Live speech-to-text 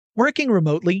Working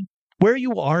remotely, where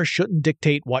you are shouldn't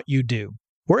dictate what you do.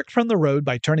 Work from the road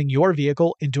by turning your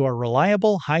vehicle into a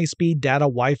reliable high-speed data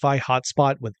Wi-Fi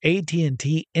hotspot with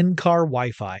AT&T in-car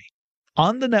Wi-Fi.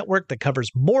 On the network that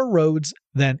covers more roads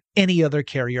than any other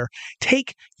carrier,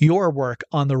 take your work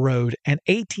on the road and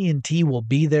AT&T will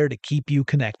be there to keep you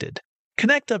connected.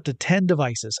 Connect up to 10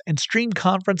 devices and stream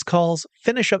conference calls,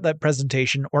 finish up that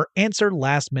presentation, or answer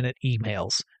last-minute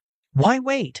emails. Why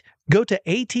wait? Go to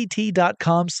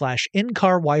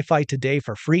att.com/in-car Wi-Fi today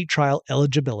for free trial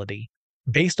eligibility.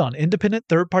 Based on independent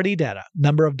third-party data,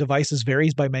 number of devices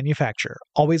varies by manufacturer.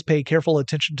 Always pay careful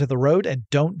attention to the road and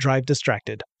don't drive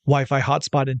distracted. Wi-Fi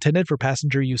hotspot intended for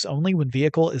passenger use only when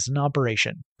vehicle is in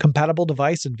operation. Compatible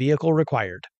device and vehicle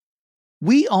required.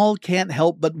 We all can't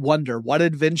help but wonder what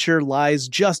adventure lies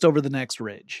just over the next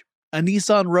ridge. A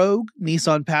Nissan Rogue,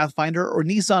 Nissan Pathfinder, or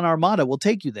Nissan Armada will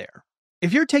take you there.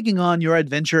 If you're taking on your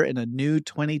adventure in a new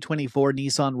 2024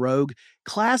 Nissan Rogue,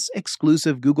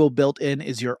 class-exclusive Google built-in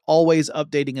is your always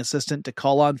updating assistant to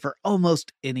call on for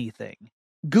almost anything.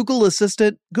 Google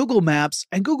Assistant, Google Maps,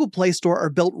 and Google Play Store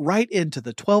are built right into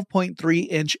the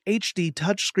 12.3-inch HD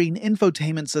touchscreen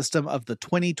infotainment system of the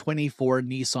 2024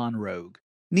 Nissan Rogue.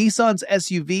 Nissan's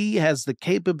SUV has the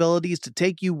capabilities to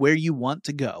take you where you want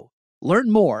to go.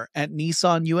 Learn more at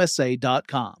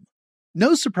nissanusa.com.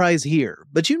 No surprise here,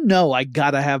 but you know I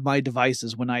gotta have my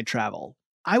devices when I travel.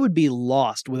 I would be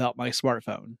lost without my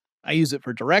smartphone. I use it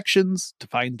for directions, to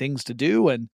find things to do,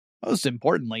 and most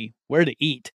importantly, where to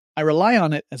eat. I rely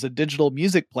on it as a digital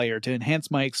music player to enhance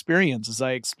my experience as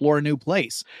I explore a new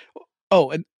place. Oh,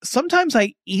 and sometimes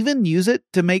I even use it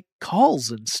to make calls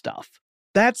and stuff.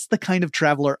 That's the kind of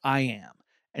traveler I am.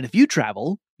 And if you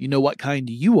travel, you know what kind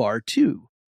you are too.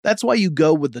 That's why you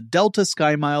go with the Delta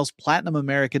SkyMiles Platinum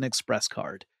American Express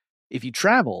card. If you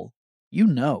travel, you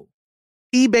know.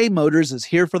 eBay Motors is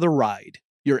here for the ride.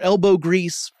 Your elbow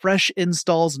grease, fresh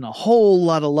installs, and a whole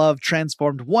lot of love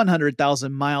transformed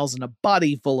 100,000 miles and a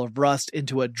body full of rust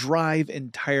into a drive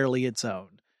entirely its own.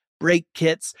 Brake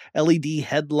kits, LED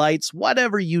headlights,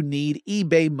 whatever you need,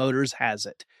 eBay Motors has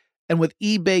it. And with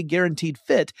eBay Guaranteed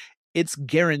Fit, it's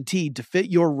guaranteed to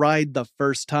fit your ride the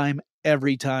first time,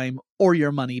 every time, or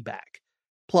your money back.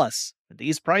 Plus, at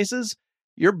these prices,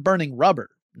 you're burning rubber,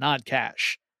 not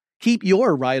cash. Keep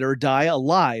your ride or die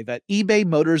alive at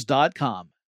ebaymotors.com.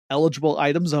 Eligible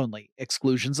items only.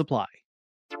 Exclusions apply.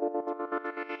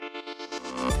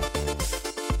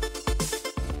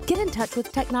 Get in touch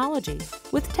with technology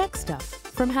with Tech Stuff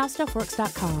from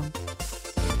HowStuffWorks.com.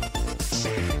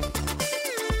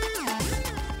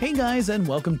 Hey guys, and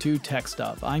welcome to Tech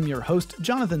Stuff. I'm your host,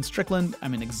 Jonathan Strickland.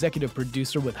 I'm an executive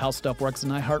producer with How Stuff Works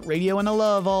and iHeartRadio, and I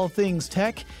love all things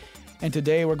tech. And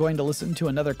today we're going to listen to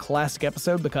another classic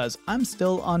episode because I'm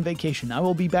still on vacation. I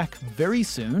will be back very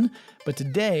soon, but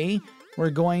today we're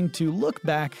going to look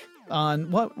back on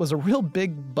what was a real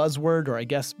big buzzword, or I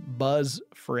guess buzz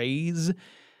phrase,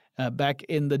 back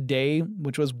in the day,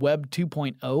 which was Web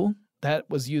 2.0. That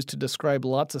was used to describe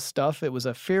lots of stuff. It was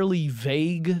a fairly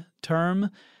vague term.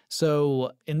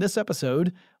 So in this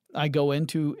episode, I go in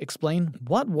to explain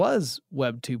what was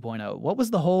Web 2.0. What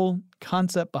was the whole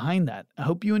concept behind that? I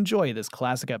hope you enjoy this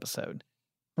classic episode.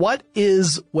 What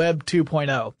is Web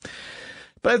 2.0?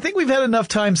 But I think we've had enough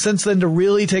time since then to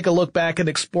really take a look back and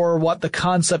explore what the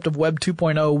concept of Web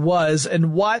 2.0 was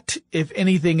and what, if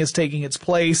anything, is taking its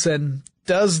place. And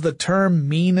does the term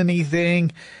mean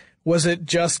anything? Was it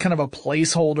just kind of a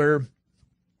placeholder?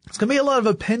 It's going to be a lot of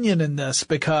opinion in this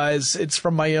because it's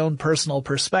from my own personal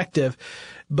perspective.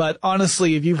 But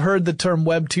honestly, if you've heard the term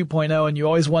Web 2.0 and you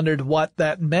always wondered what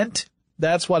that meant,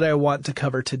 that's what I want to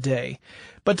cover today.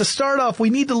 But to start off,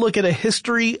 we need to look at a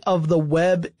history of the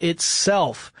web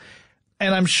itself.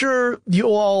 And I'm sure you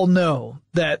all know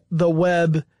that the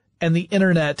web and the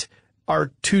internet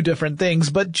are two different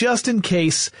things, but just in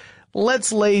case,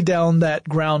 let's lay down that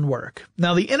groundwork.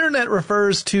 Now, the internet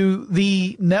refers to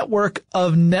the network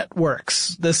of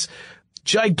networks, this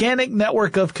gigantic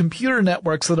network of computer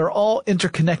networks that are all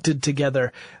interconnected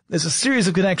together. There's a series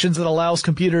of connections that allows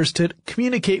computers to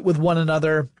communicate with one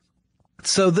another.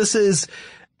 So this is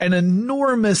an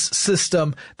enormous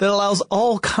system that allows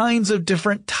all kinds of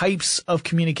different types of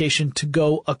communication to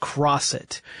go across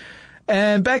it.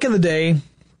 And back in the day,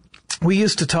 we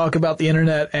used to talk about the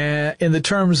internet in the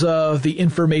terms of the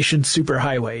information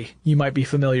superhighway. You might be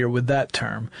familiar with that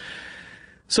term.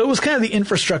 So it was kind of the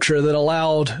infrastructure that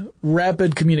allowed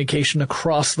rapid communication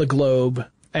across the globe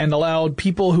and allowed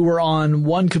people who were on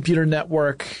one computer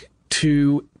network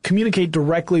to communicate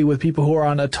directly with people who are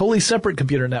on a totally separate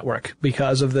computer network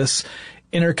because of this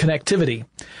interconnectivity.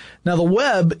 Now, the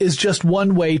web is just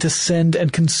one way to send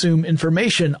and consume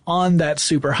information on that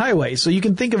superhighway. So you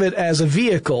can think of it as a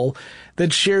vehicle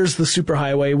that shares the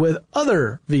superhighway with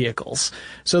other vehicles.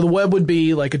 So the web would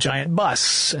be like a giant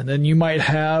bus, and then you might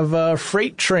have a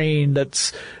freight train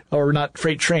or not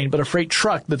freight train, but a freight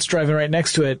truck that's driving right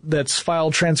next to it that's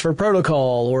file transfer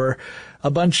protocol, or a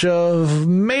bunch of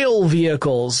mail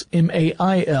vehicles,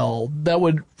 MAIL, that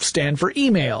would stand for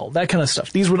email, that kind of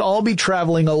stuff. These would all be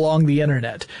traveling along the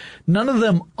internet. None of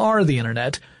them are the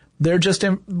internet. They're just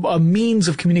a means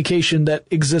of communication that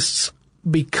exists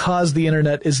because the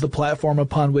internet is the platform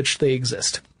upon which they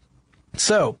exist.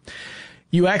 So,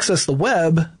 you access the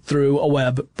web through a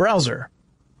web browser.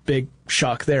 Big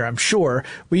shock there, I'm sure.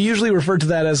 We usually refer to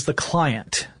that as the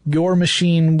client. Your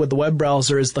machine with the web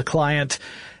browser is the client,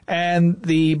 and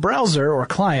the browser or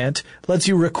client lets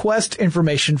you request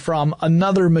information from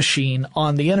another machine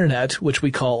on the internet, which we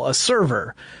call a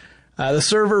server. The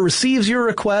server receives your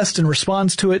request and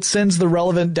responds to it, sends the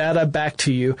relevant data back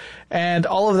to you, and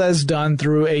all of that is done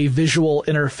through a visual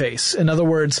interface. In other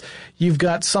words, you've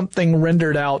got something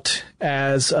rendered out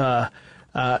as something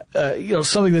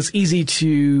that's easy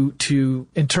to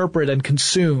interpret and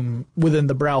consume within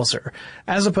the browser,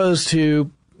 as opposed to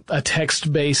a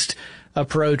text-based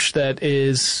approach that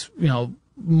is,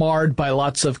 marred by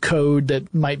lots of code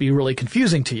that might be really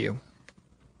confusing to you.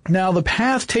 Now, the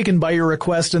path taken by your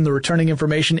request and the returning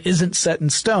information isn't set in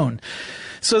stone.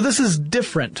 So this is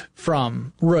different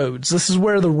from roads. This is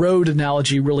where the road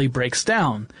analogy really breaks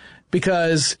down.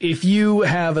 Because if you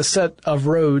have a set of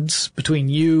roads between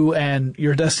you and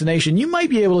your destination, you might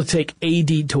be able to take a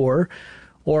detour,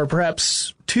 or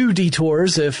perhaps 2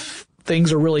 detours if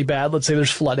things are really bad. Let's say there's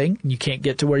flooding and you can't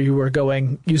get to where you were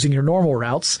going using your normal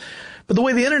routes. But the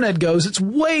way the internet goes, it's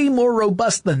way more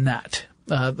robust than that.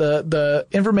 The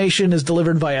information is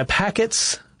delivered via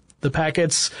packets. The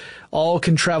packets all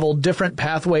can travel different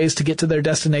pathways to get to their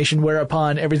destination,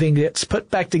 whereupon everything gets put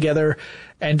back together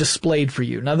and displayed for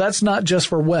you. Now, that's not just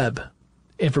for web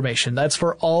information. That's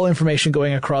for all information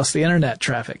going across the internet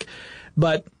traffic.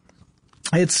 But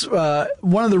it's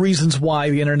one of the reasons why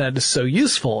the internet is so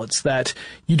useful. It's that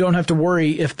you don't have to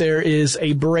worry if there is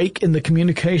a break in the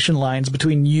communication lines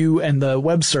between you and the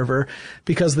web server,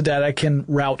 because the data can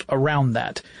route around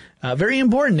that. Very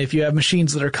important if you have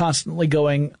machines that are constantly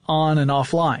going on and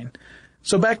offline.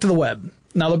 So back to the web.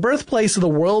 Now, the birthplace of the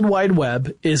World Wide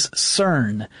Web is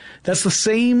CERN. That's the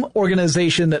same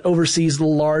organization that oversees the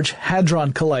Large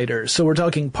Hadron Collider. So we're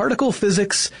talking particle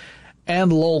physics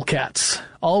and lolcats,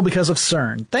 all because of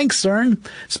CERN. Thanks, CERN.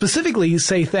 Specifically,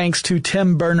 say thanks to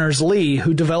Tim Berners-Lee,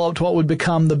 who developed what would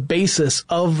become the basis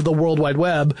of the World Wide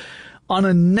Web on a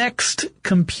NeXT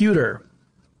computer.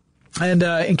 And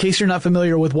in case you're not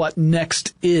familiar with what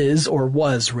NeXT is, or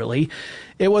was really,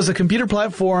 it was a computer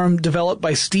platform developed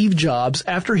by Steve Jobs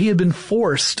after he had been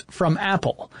forced from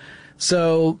Apple.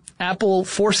 So Apple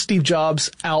forced Steve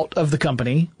Jobs out of the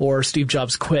company, or Steve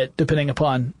Jobs quit, depending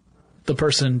upon the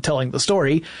person telling the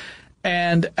story.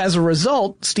 And as a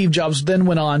result, Steve Jobs then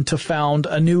went on to found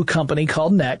a new company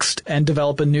called NeXT and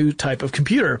develop a new type of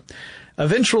computer.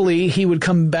 Eventually, he would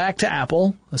come back to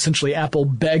Apple. Essentially, Apple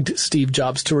begged Steve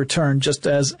Jobs to return just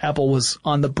as Apple was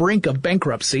on the brink of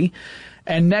bankruptcy,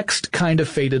 and NeXT kind of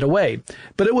faded away.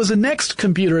 But it was a NeXT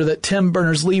computer that Tim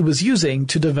Berners-Lee was using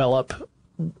to develop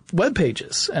web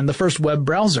pages and the first web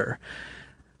browser.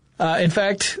 In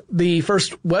fact, the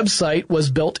first website was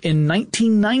built in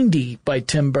 1990 by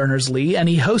Tim Berners-Lee, and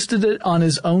he hosted it on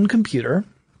his own computer.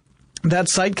 That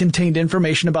site contained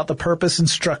information about the purpose and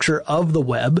structure of the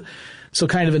web, so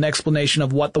kind of an explanation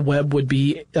of what the web would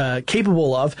be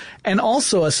capable of, and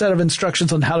also a set of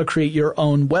instructions on how to create your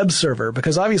own web server,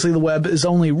 because obviously the web is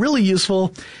only really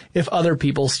useful if other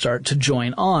people start to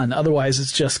join on. Otherwise,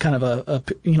 it's just kind of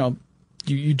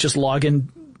you just log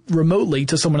in remotely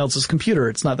to someone else's computer.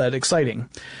 It's not that exciting.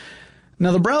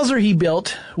 Now, the browser he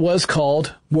built was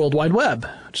called World Wide Web,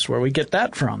 which is where we get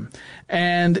that from.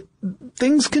 And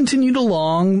things continued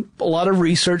along. A lot of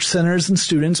research centers and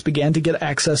students began to get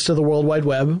access to the World Wide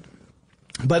Web.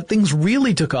 But things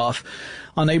really took off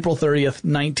on April 30th,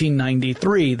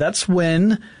 1993. That's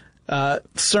when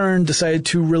CERN decided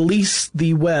to release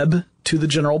the web to the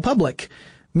general public,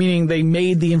 meaning they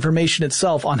made the information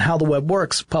itself on how the web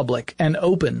works public and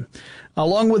open.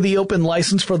 Along with the open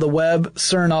license for the web,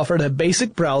 CERN offered a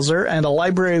basic browser and a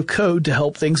library of code to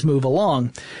help things move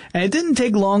along. And it didn't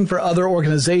take long for other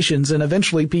organizations and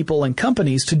eventually people and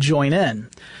companies to join in.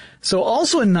 So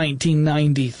also in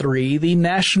 1993, the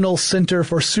National Center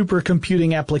for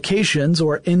Supercomputing Applications,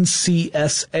 or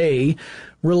NCSA,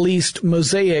 released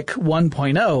Mosaic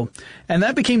 1.0, and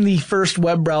that became the first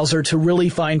web browser to really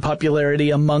find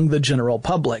popularity among the general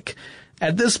public.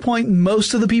 At this point,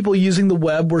 most of the people using the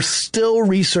web were still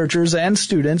researchers and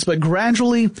students, but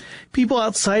gradually, people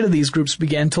outside of these groups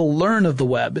began to learn of the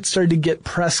web. It started to get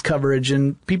press coverage,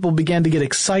 and people began to get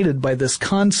excited by this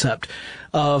concept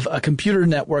of a computer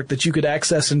network that you could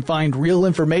access and find real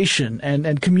information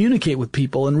and communicate with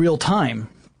people in real time.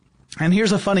 And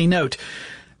here's a funny note.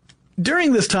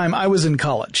 During this time, I was in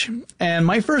college, and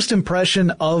my first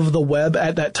impression of the web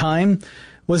at that time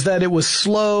was that it was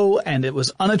slow and it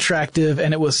was unattractive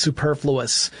and it was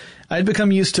superfluous. I'd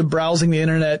become used to browsing the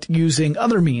internet using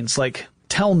other means like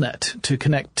Telnet to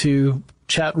connect to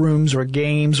chat rooms or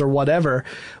games or whatever,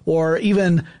 or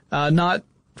even not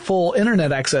full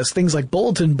internet access, things like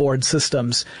bulletin board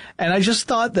systems. And I just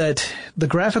thought that the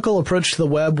graphical approach to the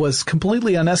web was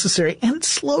completely unnecessary and it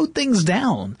slowed things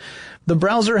down. The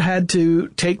browser had to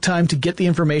take time to get the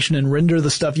information and render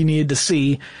the stuff you needed to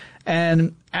see.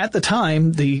 And at the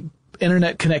time, the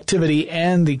internet connectivity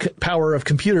and the power of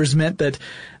computers meant that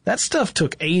that stuff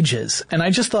took ages. And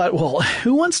I just thought, well,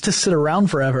 who wants to sit around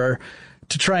forever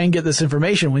to try and get this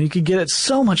information when you could get it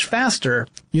so much faster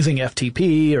using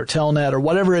FTP or Telnet or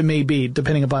whatever it may be,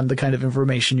 depending upon the kind of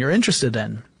information you're interested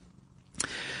in.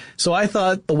 So I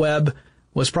thought the web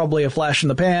was probably a flash in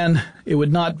the pan. It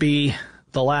would not be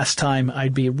the last time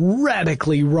I'd be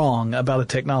radically wrong about a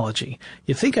technology.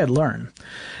 You'd think I'd learn.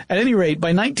 At any rate, by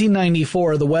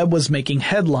 1994, the web was making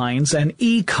headlines and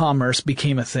e-commerce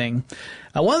became a thing.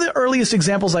 One of the earliest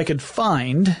examples I could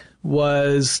find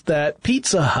was that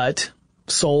Pizza Hut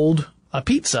sold a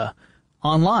pizza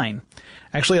online,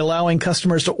 actually allowing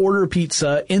customers to order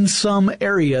pizza in some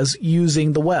areas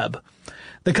using the web.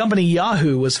 The company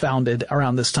Yahoo was founded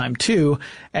around this time too,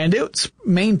 and its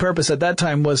main purpose at that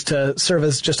time was to serve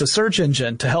as just a search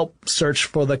engine to help search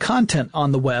for the content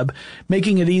on the web,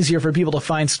 making it easier for people to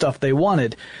find stuff they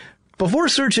wanted. Before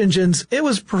search engines, it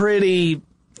was pretty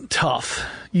tough.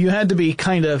 You had to be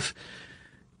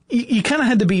you kind of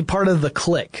had to be part of the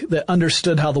clique that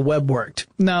understood how the web worked.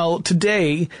 Now,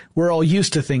 today, we're all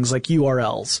used to things like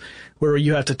URLs, where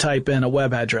you have to type in a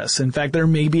web address. In fact, there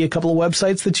may be a couple of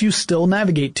websites that you still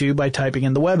navigate to by typing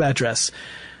in the web address.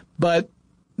 But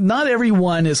not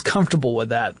everyone is comfortable with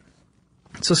that.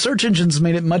 So search engines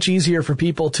made it much easier for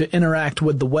people to interact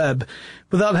with the web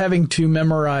without having to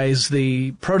memorize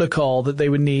the protocol that they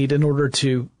would need in order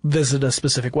to visit a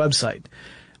specific website.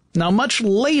 Now, much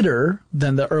later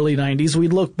than the early 90s, we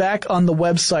look back on the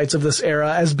websites of this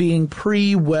era as being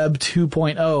pre-Web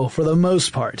 2.0 for the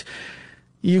most part.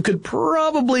 You could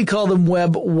probably call them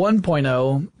Web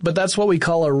 1.0, but that's what we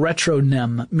call a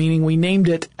retronym, meaning we named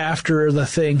it after the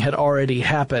thing had already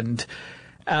happened.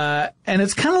 And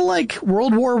it's kind of like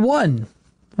World War I.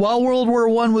 While World War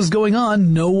I was going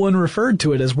on, no one referred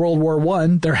to it as World War I.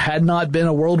 There had not been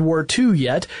a World War II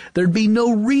yet. There'd be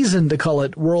no reason to call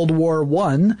it World War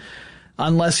I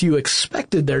unless you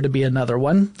expected there to be another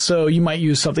one. So you might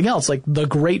use something else like the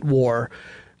Great War.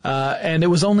 And it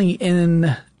was only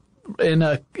in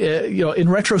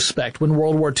retrospect when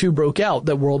World War II broke out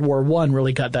that World War I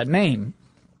really got that name.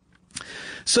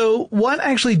 So what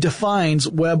actually defines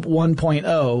Web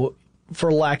 1.0,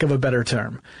 for lack of a better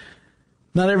term?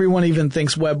 Not everyone even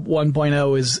thinks Web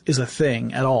 1.0 is a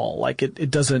thing at all. Like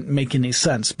it doesn't make any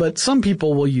sense. But some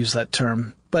people will use that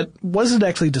term. But what does it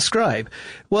actually describe?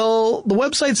 Well, the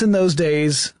websites in those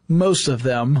days, most of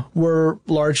them, were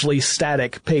largely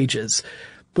static pages,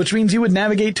 which means you would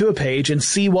navigate to a page and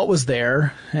see what was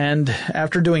there. And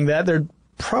after doing that, there'd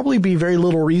probably be very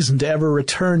little reason to ever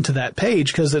return to that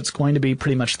page because it's going to be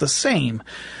pretty much the same.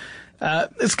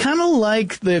 It's kind of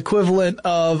like the equivalent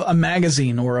of a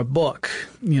magazine or a book.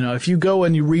 You know, if you go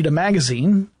and you read a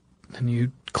magazine and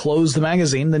you close the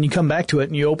magazine, then you come back to it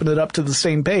and you open it up to the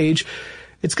same page,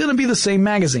 it's going to be the same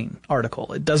magazine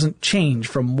article. It doesn't change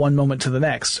from one moment to the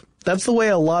next. That's the way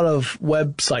a lot of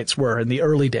websites were in the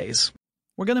early days.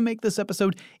 We're going to make this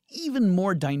episode even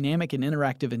more dynamic and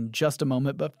interactive in just a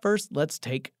moment, but first, let's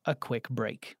take a quick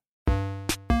break.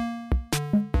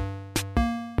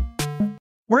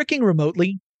 Working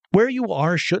remotely, where you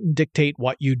are shouldn't dictate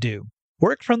what you do.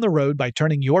 Work from the road by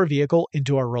turning your vehicle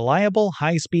into a reliable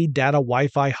high-speed data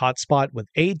Wi-Fi hotspot with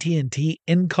AT&T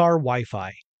in-car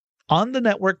Wi-Fi. On the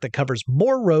network that covers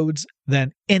more roads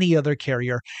than any other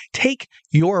carrier, take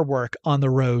your work on the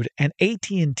road and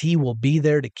AT&T will be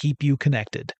there to keep you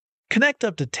connected. Connect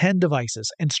up to 10 devices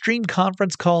and stream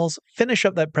conference calls, finish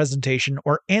up that presentation,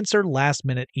 or answer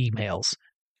last-minute emails.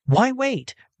 Why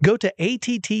wait? Go to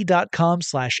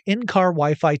att.com/in-car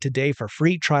Wi-Fi today for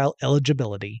free trial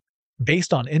eligibility.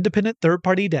 Based on independent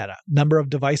third-party data, number of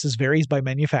devices varies by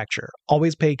manufacturer.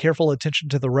 Always pay careful attention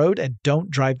to the road and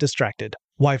don't drive distracted.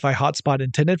 Wi-Fi hotspot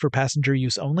intended for passenger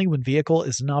use only when vehicle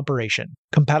is in operation.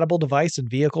 Compatible device and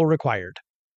vehicle required.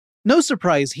 No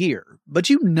surprise here, but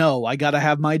you know I gotta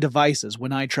have my devices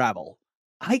when I travel.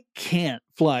 I can't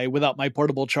fly without my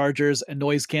portable chargers and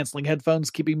noise-canceling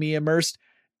headphones keeping me immersed,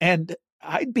 and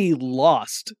I'd be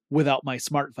lost without my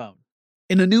smartphone.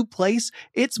 In a new place,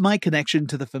 it's my connection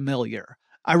to the familiar.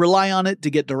 I rely on it to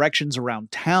get directions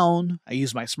around town. I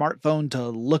use my smartphone to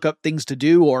look up things to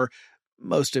do or,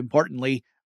 most importantly,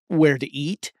 where to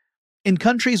eat. In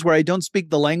countries where I don't speak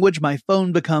the language, my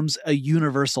phone becomes a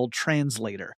universal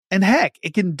translator. And heck,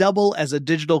 it can double as a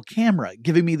digital camera,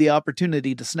 giving me the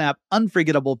opportunity to snap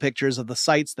unforgettable pictures of the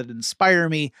sights that inspire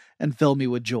me and fill me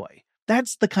with joy.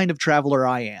 That's the kind of traveler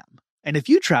I am. And if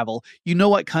you travel, you know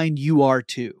what kind you are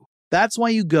too. That's why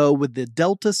you go with the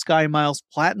Delta SkyMiles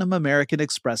Platinum American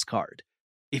Express card.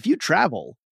 If you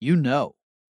travel, you know.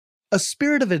 A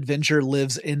spirit of adventure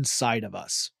lives inside of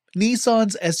us.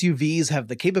 Nissan's SUVs have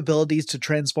the capabilities to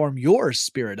transform your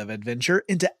spirit of adventure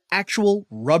into actual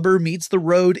rubber meets the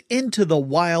road into the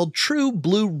wild, true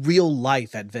blue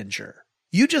real-life adventure.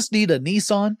 You just need a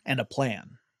Nissan and a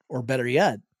plan. Or better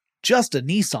yet, just a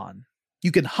Nissan.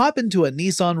 You can hop into a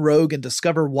Nissan Rogue and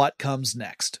discover what comes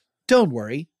next. Don't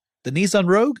worry. The Nissan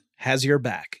Rogue has your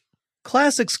back.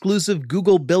 Class-exclusive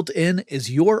Google built-in is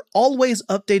your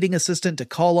always-updating assistant to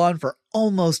call on for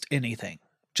almost anything.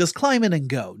 Just climb in and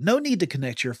go. No need to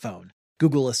connect your phone.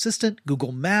 Google Assistant,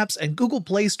 Google Maps, and Google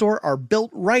Play Store are built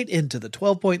right into the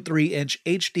 12.3-inch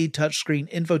HD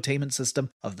touchscreen infotainment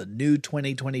system of the new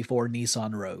 2024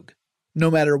 Nissan Rogue.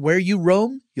 No matter where you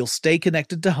roam, you'll stay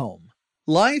connected to home.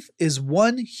 Life is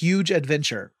one huge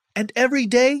adventure, and every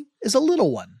day is a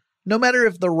little one. No matter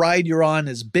if the ride you're on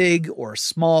is big or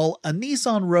small, a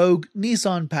Nissan Rogue,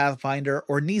 Nissan Pathfinder,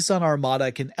 or Nissan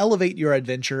Armada can elevate your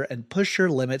adventure and push your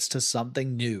limits to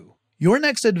something new. Your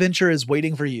next adventure is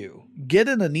waiting for you. Get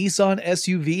in a Nissan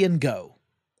SUV and go.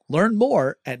 Learn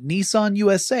more at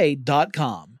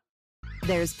nissanusa.com.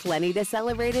 There's plenty to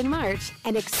celebrate in March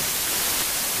and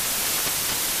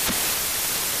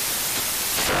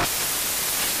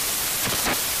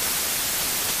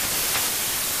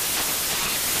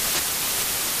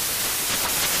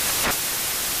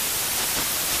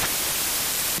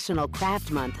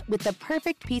Craft Month with the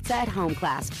perfect pizza at home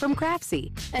class from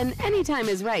Craftsy. And anytime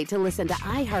is right to listen to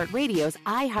iHeartRadio's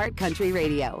iHeartCountry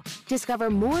Radio.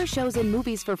 Discover more shows and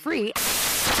movies for free.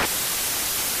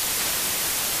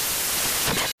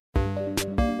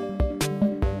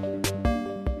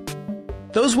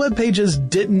 Those web pages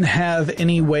didn't have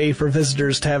any way for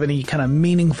visitors to have any kind of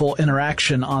meaningful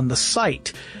interaction on the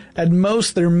site. At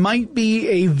most, there might be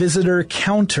a visitor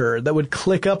counter that would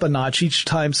click up a notch each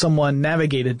time someone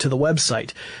navigated to the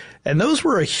website. And those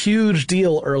were a huge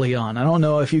deal early on. I don't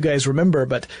know if you guys remember,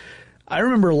 but I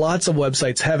remember lots of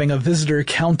websites having a visitor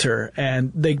counter,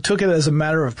 and they took it as a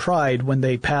matter of pride when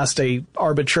they passed a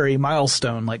arbitrary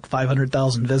milestone like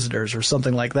 500,000 visitors or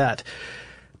something like that.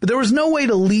 But there was no way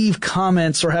to leave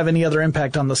comments or have any other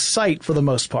impact on the site for the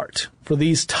most part for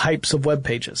these types of web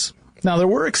pages. Now, there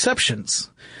were exceptions.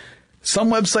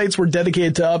 Some websites were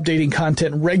dedicated to updating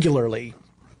content regularly,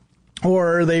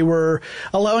 or they were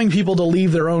allowing people to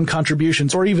leave their own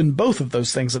contributions, or even both of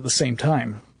those things at the same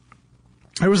time.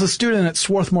 There was a student at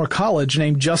Swarthmore College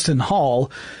named Justin Hall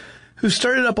who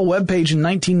started up a webpage in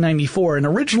 1994, and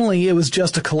originally it was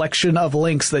just a collection of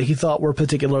links that he thought were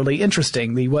particularly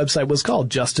interesting. The website was called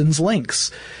Justin's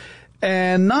Links.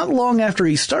 And not long after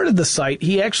he started the site,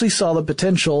 he actually saw the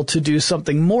potential to do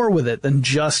something more with it than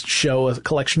just show a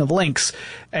collection of links.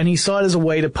 And he saw it as a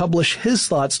way to publish his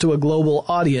thoughts to a global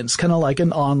audience, kind of like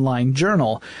an online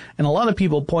journal. And a lot of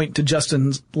people point to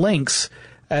Justin's Links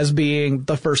as being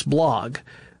the first blog.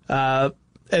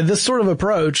 And this sort of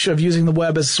approach of using the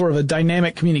web as sort of a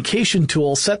dynamic communication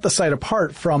tool set the site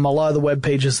apart from a lot of the web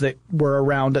pages that were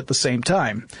around at the same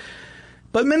time.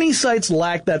 But many sites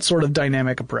lack that sort of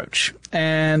dynamic approach.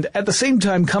 And at the same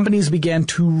time, companies began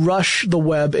to rush the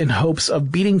web in hopes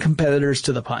of beating competitors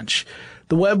to the punch.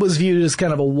 The web was viewed as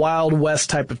kind of a Wild West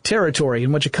type of territory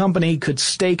in which a company could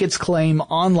stake its claim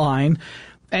online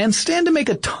and stand to make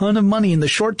a ton of money in the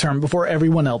short term before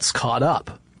everyone else caught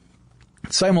up.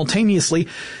 Simultaneously,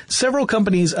 several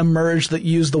companies emerged that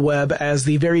used the web as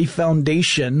the very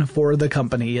foundation for the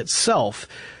company itself.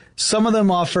 Some of them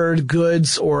offered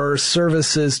goods or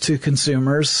services to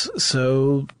consumers,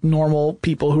 so normal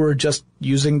people who are just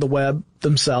using the web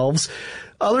themselves.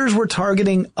 others were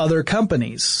targeting other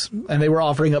companies, and they were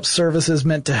offering up services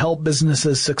meant to help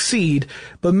businesses succeed,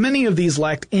 but many of these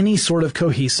lacked any sort of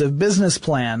cohesive business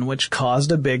plan, which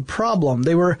caused a big problem.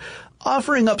 They were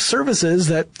offering up services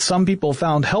that some people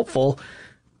found helpful,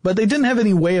 but they didn't have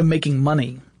any way of making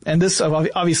money. And this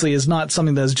obviously is not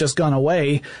something that has just gone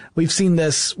away. We've seen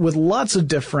this with lots of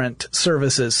different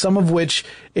services, some of which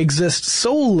exist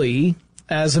solely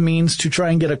as a means to try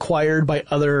and get acquired by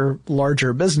other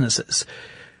larger businesses,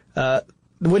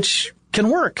 which can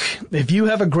work. If you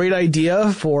have a great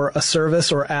idea for a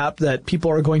service or app that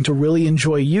people are going to really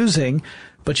enjoy using,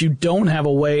 but you don't have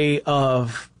a way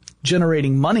of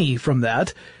generating money from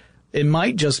that, it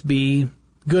might just be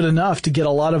good enough to get a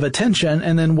lot of attention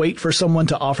and then wait for someone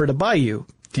to offer to buy you.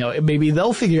 You know, maybe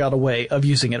they'll figure out a way of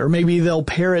using it, or maybe they'll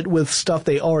pair it with stuff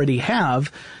they already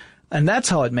have, and that's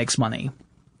how it makes money.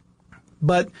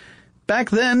 But back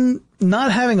then,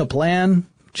 not having a plan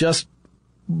just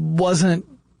wasn't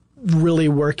really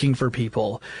working for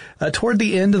people. Toward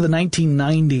the end of the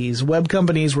 1990s, web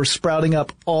companies were sprouting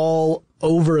up all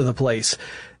over the place.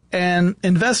 And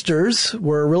investors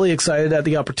were really excited at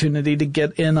the opportunity to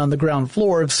get in on the ground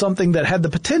floor of something that had the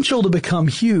potential to become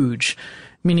huge,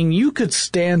 meaning you could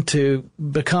stand to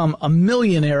become a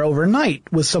millionaire overnight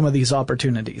with some of these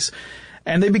opportunities.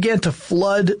 And they began to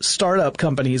flood startup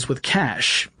companies with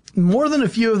cash. More than a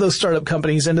few of those startup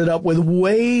companies ended up with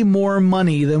way more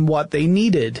money than what they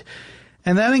needed.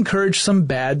 And that encouraged some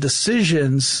bad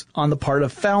decisions on the part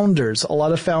of founders. A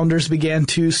lot of founders began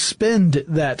to spend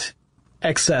that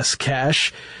excess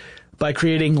cash by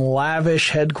creating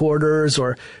lavish headquarters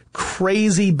or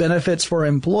crazy benefits for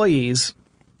employees.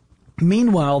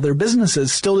 Meanwhile, their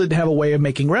businesses still didn't have a way of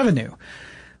making revenue.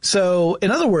 So,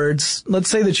 in other words, let's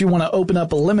say that you want to open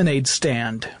up a lemonade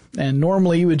stand, and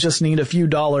normally you would just need a few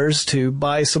dollars to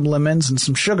buy some lemons and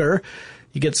some sugar.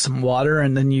 You get some water,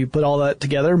 and then you put all that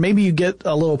together. Maybe you get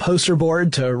a little poster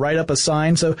board to write up a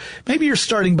sign. So maybe your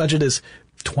starting budget is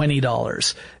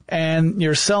 $20. And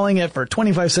you're selling it for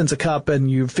 25 cents a cup, and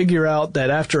you figure out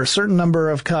that after a certain number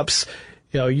of cups,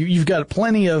 you know, you've got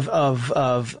plenty of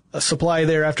a supply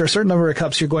there. After a certain number of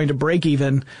cups, you're going to break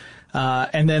even.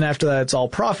 And then after that, it's all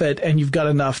profit, and you've got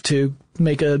enough to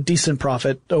make a decent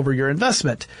profit over your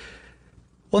investment.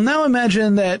 Well, now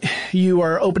imagine that you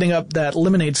are opening up that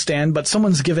lemonade stand, but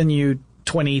someone's given you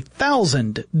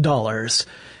 $20,000.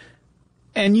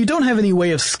 And you don't have any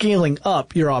way of scaling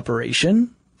up your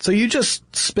operation. So you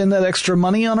just spend that extra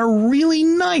money on a really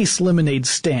nice lemonade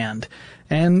stand.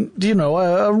 And, you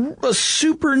know, a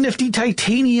super nifty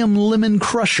titanium lemon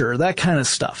crusher, that kind of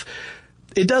stuff.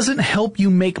 It doesn't help you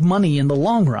make money in the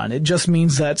long run. It just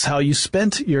means that's how you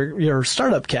spent your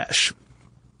startup cash.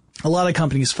 A lot of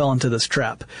companies fell into this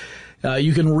trap.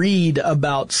 You can read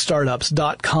about startups,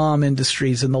 .com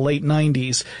industries in the late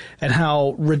 90s, and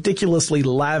how ridiculously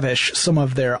lavish some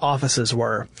of their offices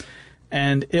were.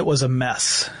 And it was a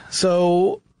mess.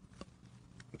 So,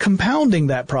 compounding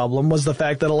that problem was the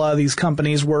fact that a lot of these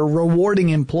companies were rewarding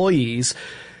employees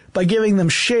by giving them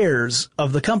shares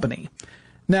of the company.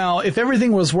 Now, if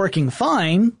everything was working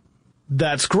fine,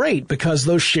 that's great, because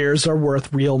those shares are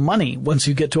worth real money once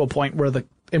you get to a point where the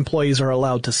employees are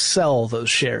allowed to sell those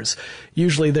shares.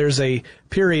 Usually there's a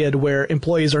period where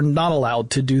employees are not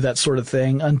allowed to do that sort of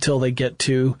thing until they get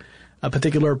to a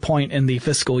particular point in the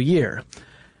fiscal year.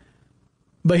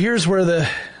 But here's where the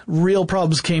real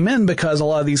problems came in, because a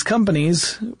lot of these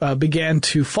companies began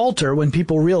to falter when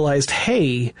people realized,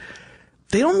 hey,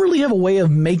 they don't really have a way of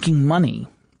making money.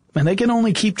 And they can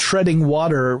only keep treading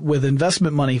water with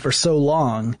investment money for so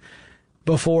long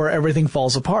before everything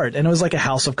falls apart. And it was like a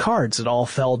house of cards. It all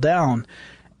fell down.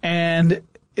 And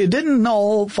it didn't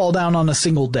all fall down on a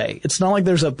single day. It's not like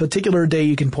there's a particular day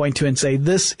you can point to and say,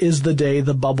 this is the day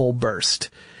the bubble burst.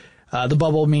 The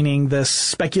bubble meaning this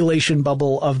speculation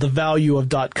bubble of the value of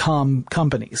 .com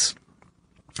companies.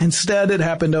 Instead, it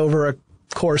happened over a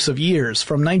course of years,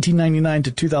 from 1999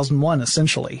 to 2001,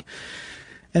 essentially.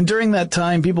 And during that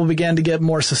time, people began to get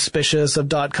more suspicious of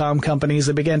 .com companies.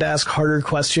 They began to ask harder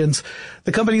questions.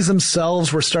 The companies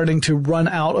themselves were starting to run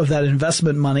out of that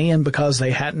investment money, and because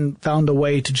they hadn't found a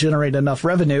way to generate enough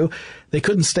revenue, they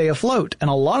couldn't stay afloat. And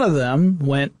a lot of them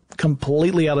went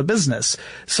completely out of business.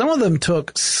 Some of them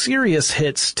took serious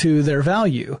hits to their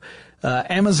value.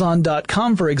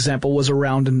 Amazon.com, for example, was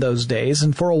around in those days,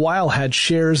 and for a while had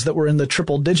shares that were in the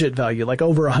triple-digit value, like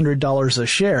over $100 a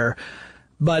share.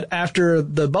 But after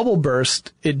the bubble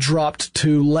burst, it dropped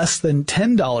to less than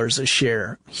 $10 a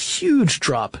share. Huge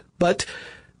drop. But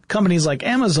companies like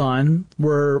Amazon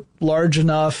were large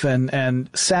enough and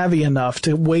savvy enough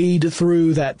to wade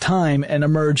through that time and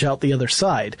emerge out the other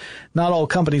side. Not all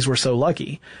companies were so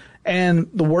lucky. And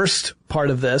the worst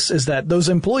part of this is that those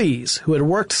employees who had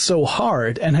worked so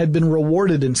hard and had been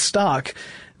rewarded in stock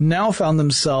now found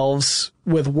themselves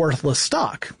with worthless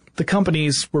stock. The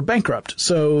companies were bankrupt,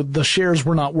 so the shares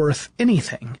were not worth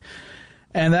anything.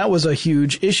 And that was a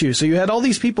huge issue. So you had all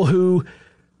these people who,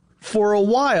 for a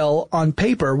while, on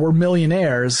paper, were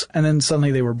millionaires, and then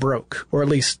suddenly they were broke, or at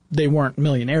least they weren't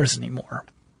millionaires anymore.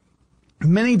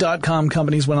 Many .com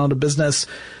companies went out of business,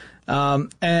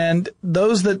 and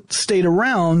those that stayed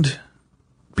around,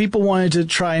 people wanted to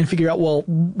try and figure out, well,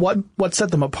 what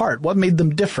set them apart? What made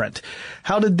them different?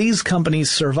 How did these companies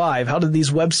survive? How did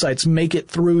these websites make it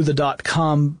through the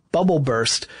 .com bubble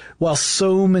burst while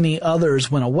so many others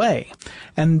went away?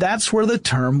 And that's where the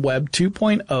term Web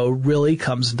 2.0 really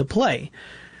comes into play.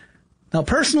 Now,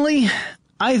 personally,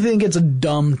 I think it's a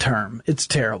dumb term. It's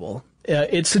terrible.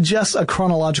 It suggests a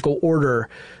chronological order.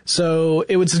 So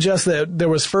it would suggest that there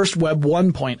was first Web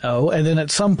 1.0, and then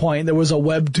at some point there was a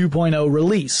Web 2.0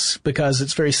 release, because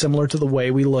it's very similar to the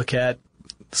way we look at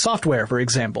software, for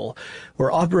example,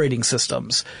 or operating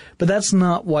systems. But that's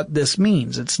not what this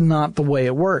means. It's not the way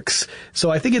it works.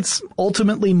 So I think it's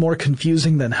ultimately more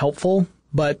confusing than helpful,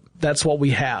 but that's what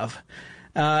we have.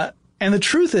 And the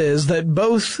truth is that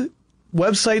both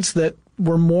websites that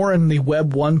were more in the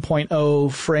Web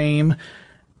 1.0 frame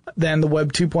than the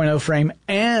Web 2.0 frame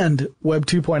and Web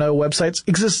 2.0 websites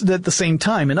existed at the same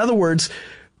time. In other words,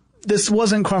 this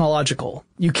wasn't chronological.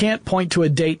 You can't point to a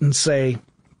date and say,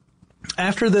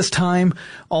 after this time,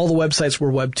 all the websites were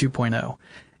Web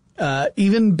 2.0.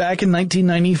 Even back in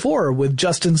 1994 with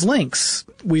Justin's Links,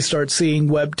 we start seeing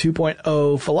Web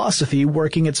 2.0 philosophy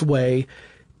working its way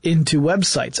into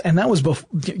websites. And that was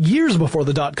years before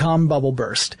the .com bubble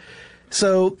burst.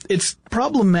 So it's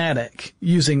problematic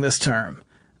using this term.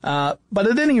 But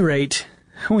at any rate,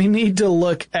 we need to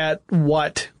look at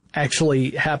what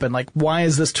actually happened. Like, why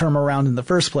is this term around in the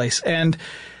first place? And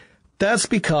that's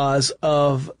because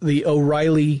of the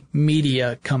O'Reilly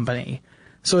Media Company.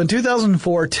 So in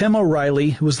 2004, Tim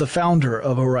O'Reilly, who was the founder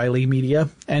of O'Reilly Media,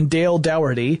 and Dale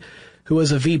Dougherty, who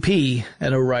was a VP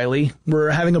at O'Reilly, were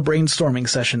having a brainstorming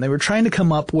session. They were trying to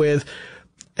come up with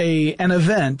an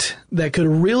event that could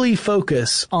really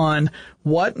focus on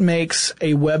what makes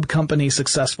a web company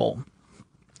successful.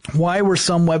 Why were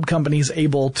some web companies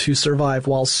able to survive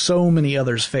while so many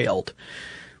others failed?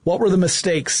 What were the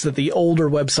mistakes that the older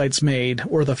websites made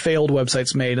or the failed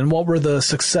websites made, and what were the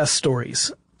success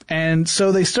stories? And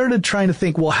so they started trying to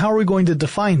think, well, how are we going to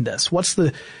define this? What's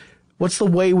the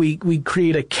way we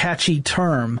create a catchy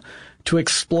term to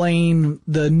explain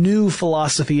the new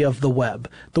philosophy of the web,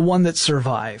 the one that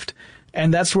survived?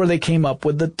 And that's where they came up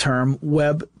with the term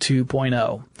Web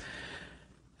 2.0.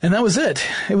 And that was it.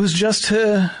 It was just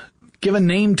to give a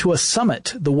name to a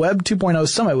summit, the Web 2.0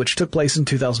 Summit, which took place in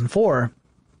 2004.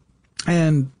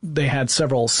 And they had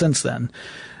several since then.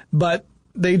 But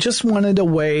they just wanted a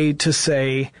way to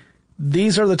say,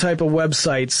 these are the type of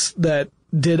websites that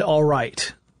did all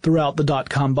right throughout the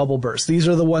 .com bubble burst. These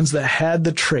are the ones that had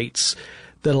the traits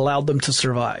that allowed them to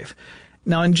survive.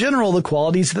 Now, in general, the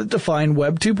qualities that define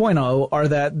Web 2.0 are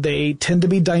that they tend to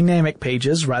be dynamic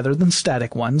pages rather than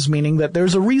static ones, meaning that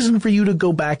there's a reason for you to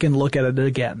go back and look at it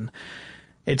again.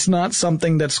 It's not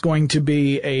something that's going to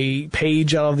be a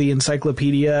page out of the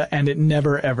encyclopedia and it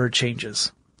never ever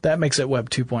changes. That makes it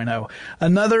Web 2.0.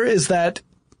 Another is that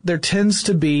there tends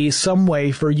to be some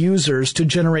way for users to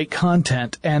generate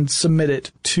content and submit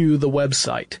it to the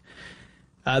website.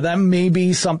 That may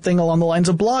be something along the lines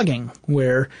of blogging,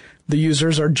 where the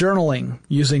users are journaling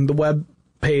using the web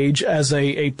page as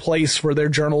a place for their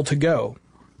journal to go.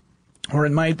 Or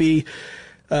it might be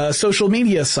a social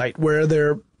media site where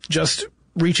they're just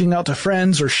reaching out to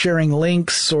friends or sharing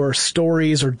links or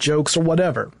stories or jokes or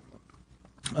whatever.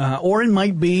 Or it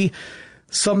might be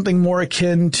something more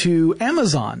akin to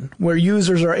Amazon, where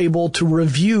users are able to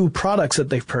review products that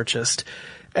they've purchased.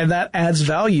 And that adds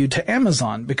value to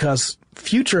Amazon because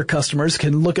future customers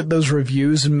can look at those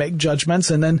reviews and make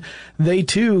judgments, and then they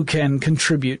too can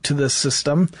contribute to this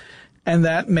system. And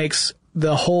that makes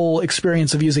the whole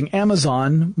experience of using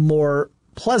Amazon more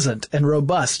pleasant and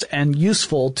robust and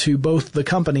useful to both the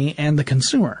company and the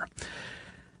consumer.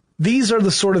 These are the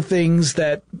sort of things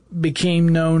that became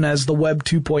known as the Web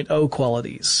 2.0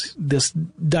 qualities. This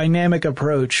dynamic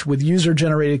approach with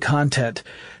user-generated content,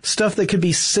 stuff that could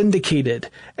be syndicated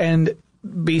and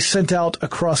be sent out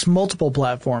across multiple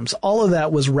platforms. All of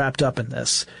that was wrapped up in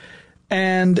this.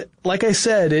 And like I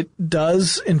said, it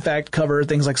does, in fact, cover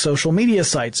things like social media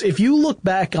sites. If you look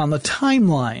back on the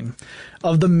timeline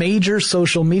of the major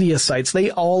social media sites,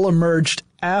 they all emerged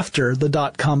after the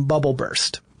dot-com bubble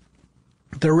burst.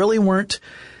 There really weren't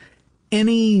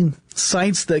any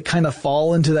sites that kind of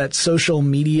fall into that social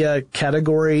media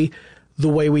category the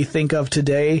way we think of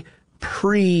today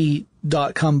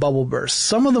pre-dot-com bubble burst.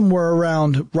 Some of them were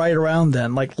around right around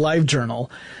then, like LiveJournal.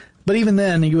 But even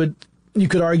then, you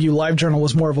could argue LiveJournal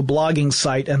was more of a blogging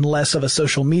site and less of a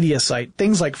social media site.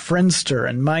 Things like Friendster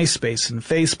and MySpace and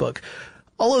Facebook,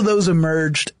 all of those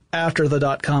emerged after the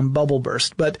dot-com bubble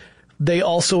burst, but they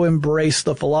also embraced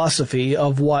the philosophy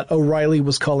of what O'Reilly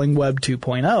was calling Web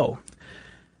 2.0.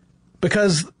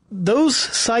 Because those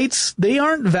sites, they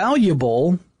aren't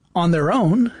valuable on their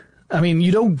own. I mean,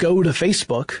 you don't go to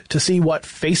Facebook to see what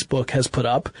Facebook has put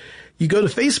up. You go to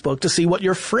Facebook to see what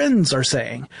your friends are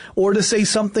saying, or to say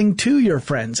something to your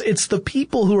friends. It's the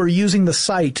people who are using the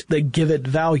site that give it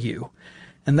value.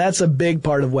 And that's a big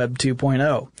part of Web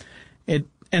 2.0.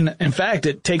 And in fact,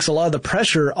 it takes a lot of the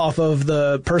pressure off of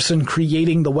the person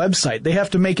creating the website. They have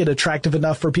to make it attractive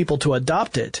enough for people to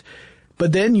adopt it.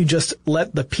 But then you just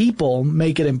let the people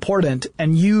make it important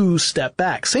and you step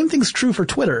back. Same thing's true for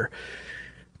Twitter.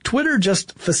 Twitter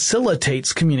just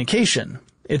facilitates communication.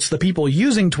 It's the people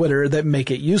using Twitter that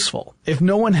make it useful. If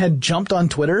no one had jumped on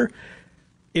Twitter,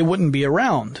 it wouldn't be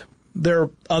around. There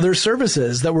are other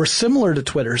services that were similar to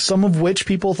Twitter, some of which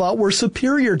people thought were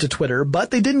superior to Twitter,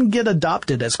 but they didn't get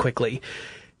adopted as quickly.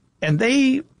 And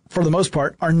they, for the most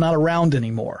part, are not around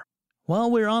anymore. Well,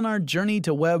 we're on our journey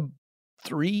to Web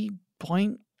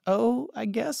 3.0, I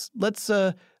guess. Let's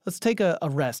take a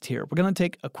rest here. We're going to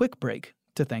take a quick break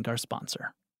to thank our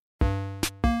sponsor.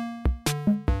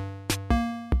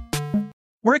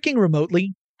 Working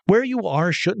remotely, where you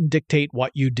are shouldn't dictate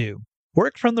what you do.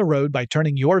 Work from the road by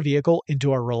turning your vehicle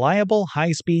into a reliable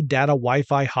high-speed data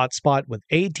Wi-Fi hotspot with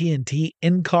AT&T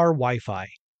in-car Wi-Fi.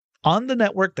 On the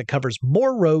network that covers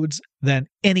more roads than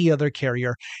any other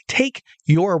carrier, take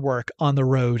your work on the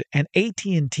road and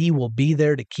AT&T will be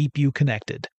there to keep you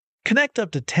connected. Connect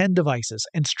up to 10 devices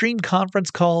and stream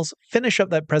conference calls, finish up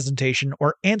that presentation,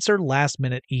 or answer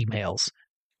last-minute emails.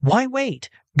 Why wait?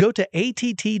 Go to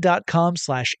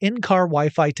att.com/in-car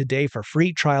Wi-Fi today for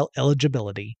free trial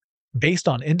eligibility. Based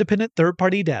on independent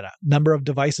third-party data, number of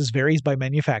devices varies by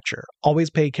manufacturer. Always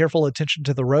pay careful attention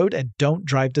to the road and don't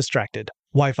drive distracted.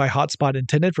 Wi-Fi hotspot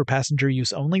intended for passenger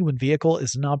use only when vehicle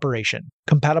is in operation.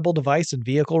 Compatible device and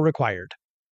vehicle required.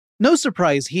 No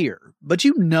surprise here, but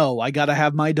you know I gotta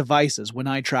have my devices when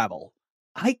I travel.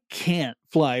 I can't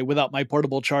fly without my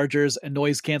portable chargers and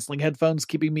noise-canceling headphones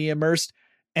keeping me immersed,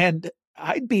 and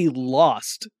I'd be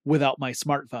lost without my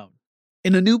smartphone.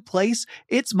 In a new place,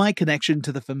 it's my connection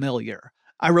to the familiar.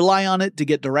 I rely on it to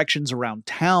get directions around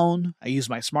town. I use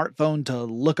my smartphone to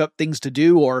look up things to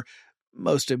do, or,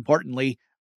 most importantly,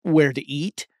 where to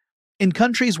eat. In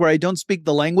countries where I don't speak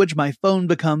the language, my phone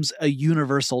becomes a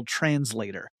universal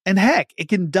translator. And heck, it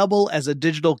can double as a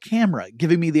digital camera,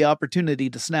 giving me the opportunity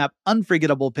to snap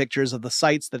unforgettable pictures of the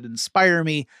sights that inspire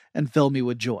me and fill me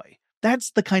with joy.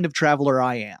 That's the kind of traveler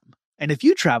I am. And if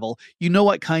you travel, you know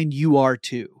what kind you are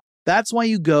too. That's why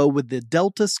you go with the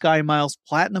Delta SkyMiles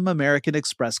Platinum American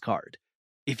Express card.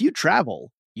 If you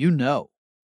travel, you know.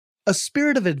 A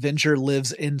spirit of adventure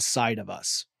lives inside of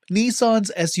us.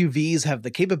 Nissan's SUVs have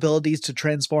the capabilities to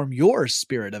transform your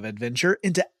spirit of adventure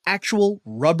into actual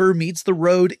rubber meets the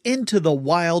road, into the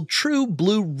wild, true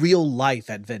blue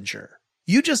real-life adventure.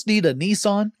 You just need a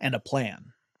Nissan and a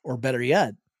plan. Or better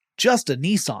yet, just a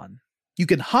Nissan. You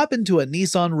can hop into a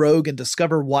Nissan Rogue and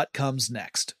discover what comes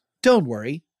next. Don't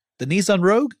worry. The Nissan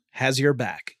Rogue has your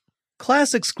back.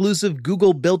 Class-exclusive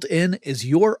Google built-in is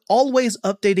your always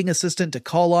updating assistant to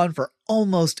call on for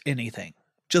almost anything.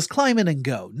 Just climb in and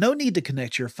go. No need to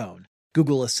connect your phone.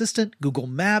 Google Assistant, Google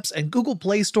Maps, and Google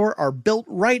Play Store are built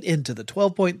right into the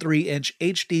 12.3-inch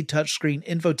HD touchscreen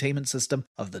infotainment system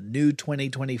of the new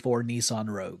 2024 Nissan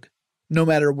Rogue. No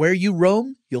matter where you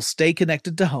roam, you'll stay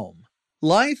connected to home.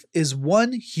 Life is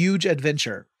one huge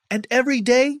adventure, and every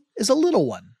day is a little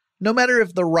one. No matter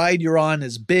if the ride you're on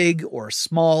is big or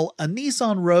small, a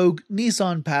Nissan Rogue,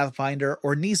 Nissan Pathfinder,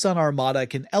 or Nissan Armada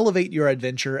can elevate your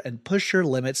adventure and push your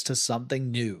limits to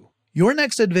something new. Your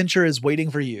next adventure is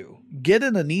waiting for you. Get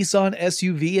in a Nissan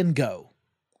SUV and go.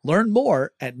 Learn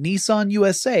more at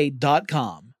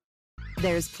nissanusa.com.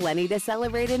 There's plenty to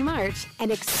celebrate in March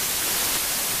and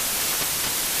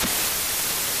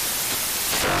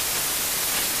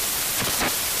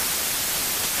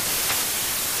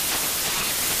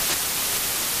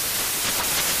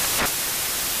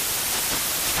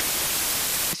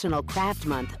National Craft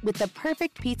Month with the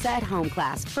perfect pizza at home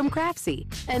class from Craftsy.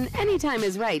 And anytime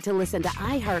is right to listen to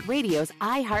iHeartRadio's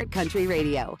iHeart Country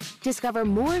Radio. Discover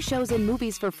more shows and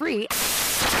movies for free.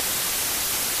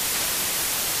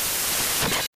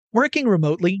 Working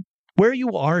remotely, where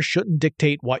you are shouldn't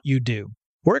dictate what you do.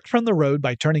 Work from the road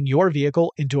by turning your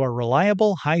vehicle into a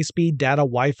reliable high-speed data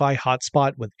Wi-Fi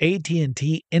hotspot with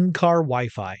AT&T in-car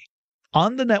Wi-Fi.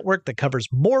 On the network that covers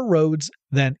more roads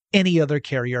than any other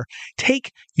carrier,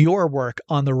 take your work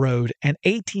on the road and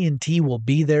AT&T will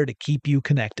be there to keep you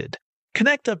connected.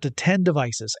 Connect up to 10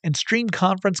 devices and stream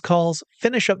conference calls,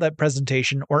 finish up that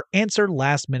presentation, or answer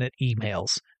last-minute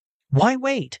emails. Why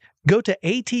wait? Go to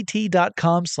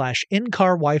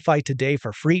att.com/in-car Wi-Fi today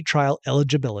for free trial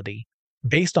eligibility.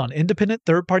 Based on independent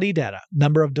third-party data,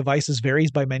 number of devices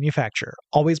varies by manufacturer.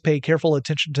 Always pay careful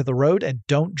attention to the road and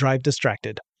don't drive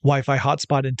distracted. Wi-Fi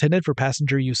hotspot intended for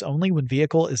passenger use only when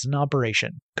vehicle is in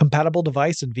operation. Compatible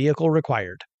device and vehicle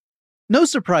required. No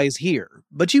surprise here,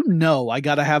 but you know I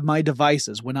gotta have my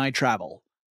devices when I travel.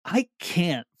 I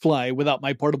can't fly without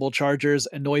my portable chargers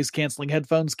and noise-canceling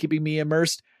headphones keeping me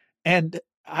immersed, and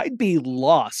I'd be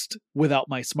lost without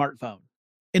my smartphone.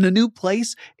 In a new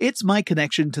place, it's my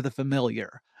connection to the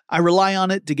familiar. I rely on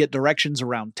it to get directions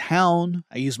around town.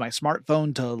 I use my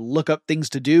smartphone to look up things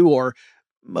to do or,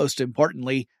 most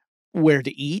importantly, where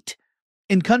to eat.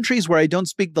 In countries where I don't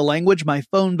speak the language, my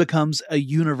phone becomes a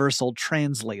universal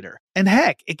translator. And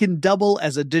heck, it can double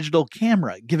as a digital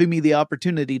camera, giving me the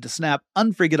opportunity to snap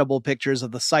unforgettable pictures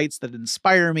of the sights that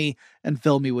inspire me and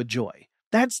fill me with joy.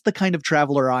 That's the kind of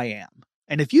traveler I am.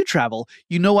 And if you travel,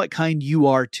 you know what kind you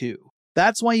are too.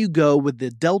 That's why you go with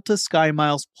the Delta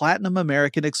SkyMiles Platinum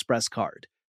American Express card.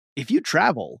 If you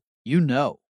travel, you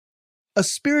know. A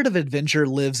spirit of adventure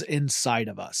lives inside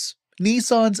of us.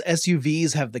 Nissan's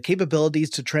SUVs have the capabilities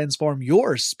to transform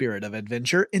your spirit of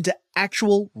adventure into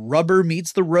actual rubber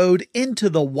meets the road into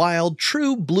the wild,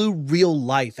 true blue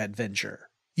real-life adventure.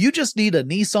 You just need a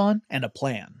Nissan and a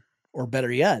plan. Or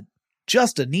better yet,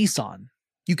 just a Nissan.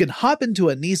 You can hop into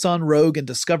a Nissan Rogue and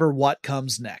discover what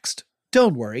comes next.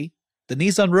 Don't worry. The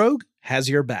Nissan Rogue has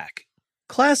your back.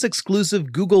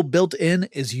 Class-exclusive Google built-in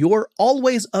is your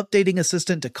always updating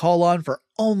assistant to call on for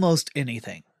almost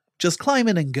anything. Just climb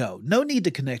in and go. No need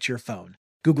to connect your phone.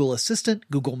 Google Assistant,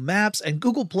 Google Maps, and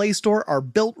Google Play Store are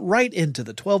built right into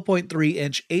the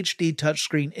 12.3-inch HD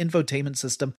touchscreen infotainment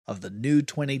system of the new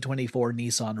 2024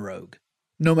 Nissan Rogue.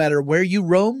 No matter where you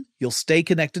roam, you'll stay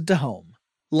connected to home.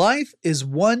 Life is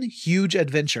one huge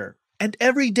adventure, and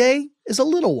every day is a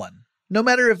little one. No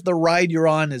matter if the ride you're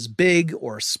on is big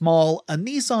or small, a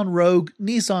Nissan Rogue,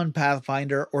 Nissan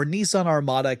Pathfinder, or Nissan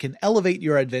Armada can elevate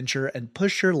your adventure and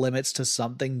push your limits to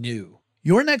something new.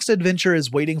 Your next adventure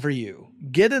is waiting for you.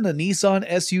 Get in a Nissan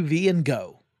SUV and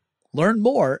go. Learn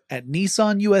more at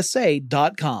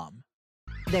nissanusa.com.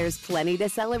 There's plenty to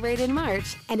celebrate in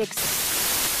March and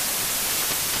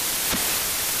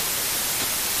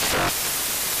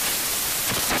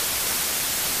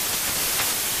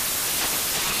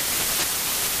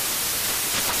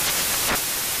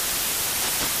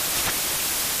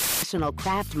National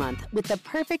Craft Month with the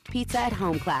perfect pizza at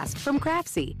home class from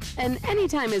Craftsy. And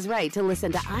anytime is right to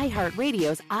listen to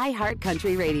iHeartRadio's iHeart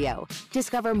Country Radio.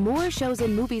 Discover more shows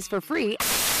and movies for free.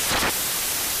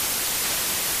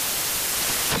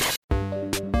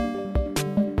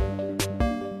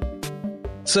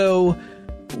 So,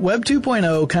 Web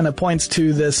 2.0 kind of points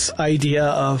to this idea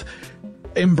of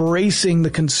embracing the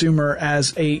consumer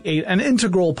as an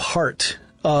integral part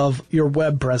of your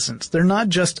web presence. They're not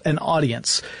just an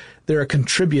audience. They're a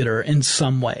contributor in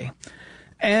some way.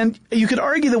 And you could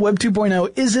argue that Web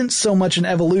 2.0 isn't so much an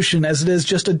evolution as it is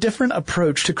just a different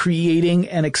approach to creating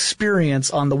an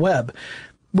experience on the web,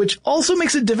 which also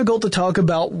makes it difficult to talk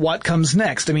about what comes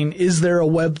next. I mean, is there a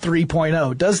Web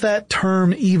 3.0? Does that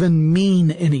term even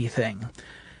mean anything?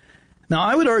 Now,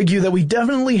 I would argue that we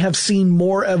definitely have seen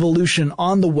more evolution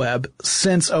on the web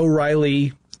since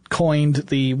O'Reilly coined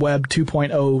the Web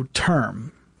 2.0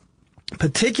 term,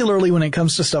 particularly when it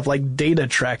comes to stuff like data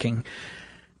tracking.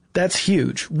 That's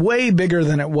huge, way bigger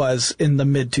than it was in the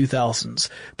mid-2000s.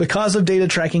 Because of data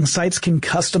tracking, sites can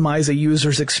customize a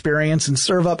user's experience and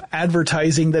serve up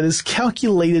advertising that is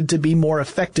calculated to be more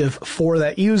effective for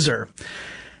that user.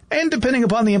 And depending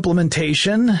upon the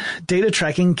implementation, data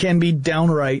tracking can be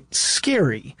downright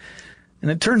scary. And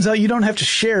it turns out you don't have to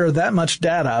share that much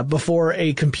data before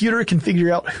a computer can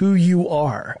figure out who you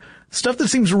are. Stuff that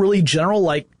seems really general,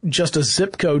 like just a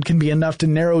zip code, can be enough to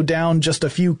narrow down just a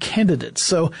few candidates.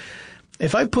 So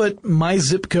if I put my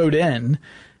zip code in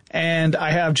and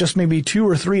I have just maybe 2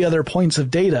 or 3 other points of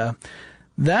data,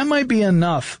 that might be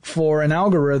enough for an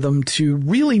algorithm to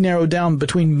really narrow down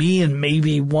between me and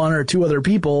maybe one or two other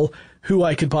people who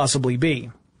I could possibly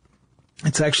be.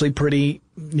 It's actually pretty,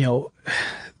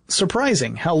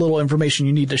 surprising how little information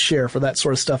you need to share for that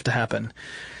sort of stuff to happen.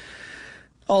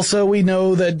 Also, we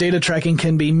know that data tracking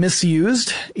can be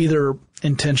misused, either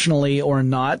intentionally or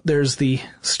not. There's the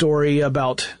story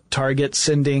about Target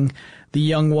sending the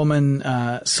young woman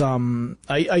some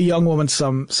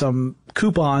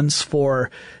coupons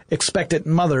for expectant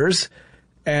mothers,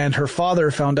 and her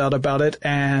father found out about it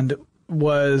and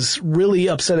was really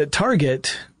upset at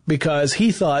Target because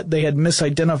he thought they had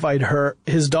misidentified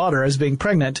his daughter as being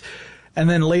pregnant, and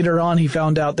then later on he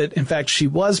found out that in fact she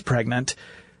was pregnant.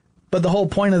 But the whole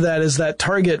point of that is that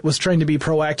Target was trying to be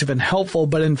proactive and helpful,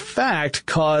 but in fact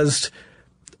caused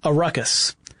a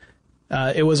ruckus.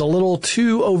 It was a little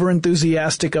too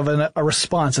overenthusiastic of a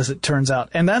response, as it turns out,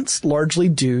 and that's largely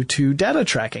due to data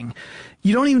tracking.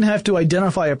 You don't even have to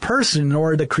identify a person in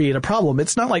order to create a problem.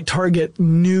 It's not like Target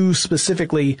knew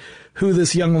specifically who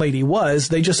this young lady was.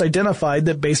 They just identified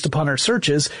that based upon her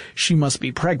searches, she must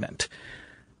be pregnant.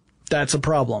 That's a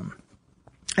problem.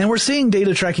 And we're seeing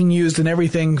data tracking used in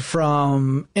everything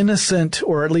from innocent,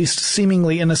 or at least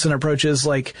seemingly innocent approaches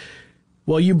like,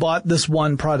 well, you bought this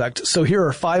one product, so here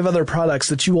are 5 other products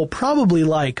that you will probably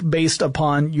like based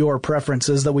upon your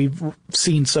preferences that we've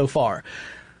seen so far.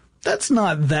 That's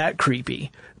not that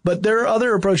creepy, but there are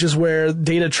other approaches where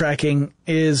data tracking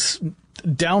is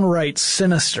downright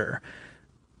sinister.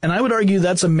 And I would argue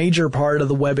that's a major part of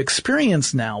the web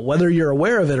experience now, whether you're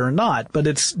aware of it or not, but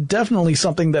it's definitely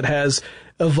something that has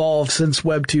evolved since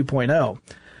Web 2.0.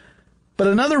 But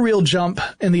another real jump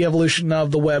in the evolution of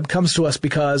the web comes to us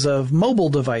because of mobile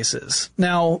devices.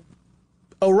 Now,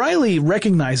 O'Reilly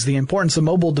recognized the importance of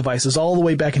mobile devices all the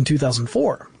way back in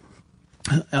 2004.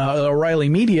 O'Reilly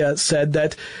Media said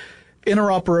that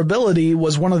interoperability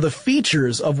was one of the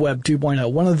features of Web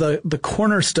 2.0, one of the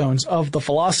cornerstones of the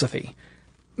philosophy,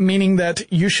 meaning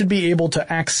that you should be able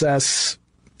to access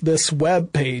this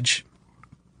web page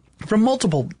from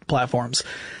multiple platforms,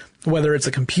 whether it's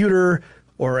a computer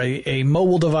or a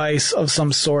mobile device of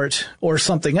some sort or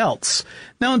something else.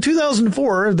 Now, in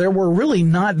 2004, there were really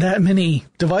not that many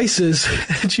devices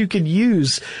that you could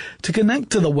use to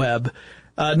connect to the web,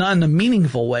 not in a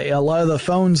meaningful way. A lot of the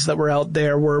phones that were out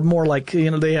there were more like,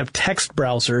 they have text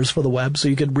browsers for the web, so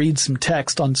you could read some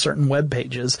text on certain web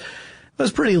pages. It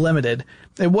was pretty limited.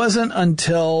 It wasn't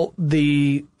until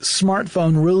the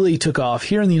smartphone really took off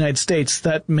here in the United States,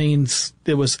 that means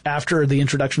it was after the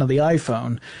introduction of the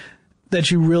iPhone, that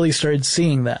you really started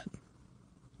seeing that.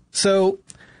 So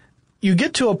you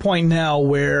get to a point now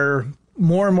where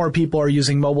more and more people are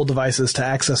using mobile devices to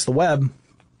access the web.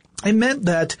 It meant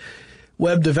that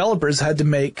web developers had to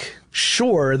make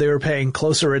sure they were paying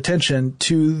closer attention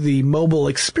to the mobile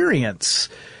experience,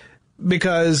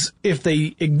 because if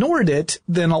they ignored it,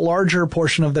 then a larger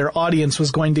portion of their audience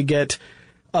was going to get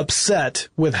upset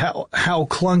with how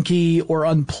clunky or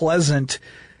unpleasant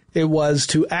it was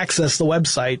to access the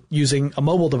website using a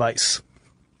mobile device.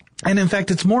 And in fact,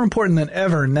 it's more important than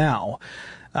ever now.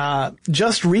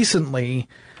 Just recently,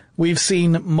 we've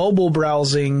seen mobile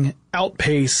browsing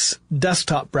outpace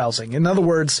desktop browsing. In other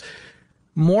words,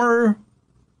 more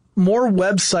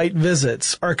website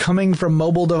visits are coming from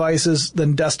mobile devices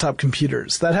than desktop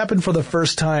computers. That happened for the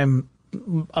first time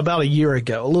about a year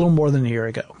ago, a little more than a year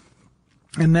ago.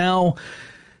 And now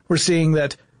we're seeing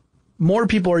that more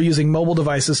people are using mobile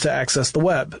devices to access the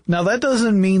web. Now, that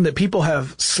doesn't mean that people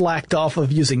have slacked off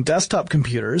of using desktop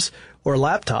computers or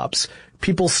laptops.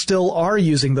 People still are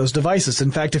using those devices.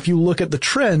 In fact, if you look at the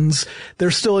trends,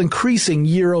 they're still increasing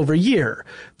year over year.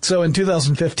 So in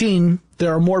 2015,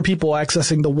 there are more people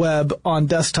accessing the web on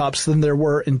desktops than there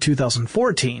were in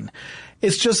 2014.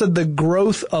 It's just that the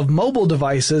growth of mobile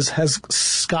devices has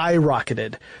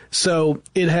skyrocketed. So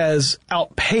it has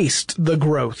outpaced the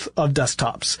growth of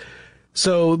desktops.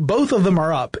 So both of them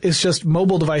are up. It's just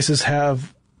mobile devices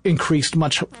have increased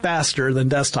much faster than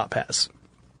desktop has.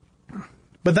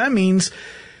 But that means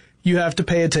you have to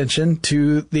pay attention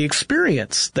to the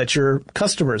experience that your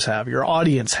customers have, your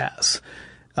audience has,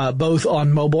 both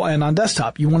on mobile and on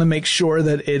desktop. You want to make sure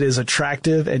that it is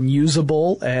attractive and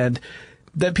usable, and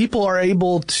that people are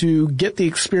able to get the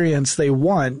experience they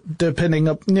want, depending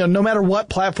on, no matter what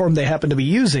platform they happen to be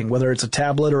using, whether it's a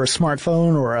tablet or a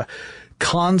smartphone or a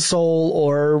console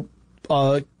or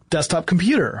a desktop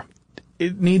computer.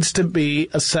 It needs to be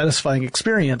a satisfying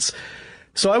experience.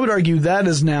 So I would argue that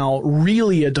is now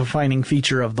really a defining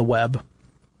feature of the web.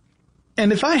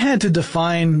 And if I had to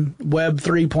define Web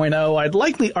 3.0, I'd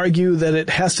likely argue that it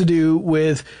has to do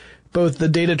with both the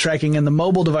data tracking and the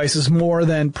mobile devices more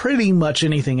than pretty much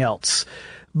anything else.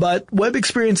 But web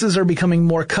experiences are becoming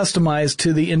more customized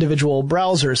to the individual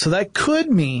browser, so that could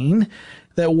mean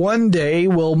that one day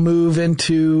we'll move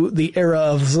into the era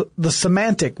of the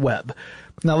semantic web.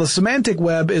 Now, the semantic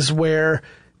web is where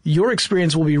your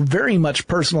experience will be very much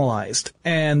personalized,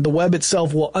 and the web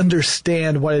itself will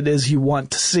understand what it is you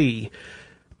want to see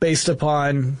based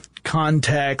upon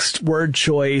context, word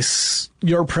choice,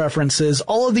 your preferences,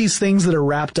 all of these things that are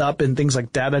wrapped up in things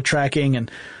like data tracking and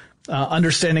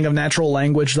understanding of natural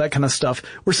language, that kind of stuff.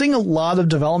 We're seeing a lot of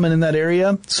development in that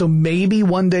area, so maybe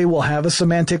one day we'll have a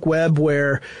semantic web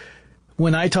where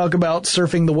when I talk about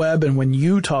surfing the web and when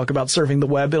you talk about surfing the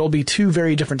web, it'll be two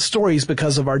very different stories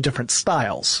because of our different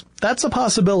styles. That's a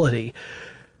possibility.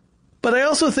 But I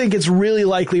also think it's really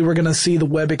likely we're going to see the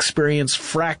web experience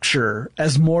fracture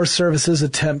as more services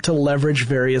attempt to leverage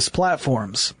various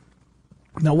platforms.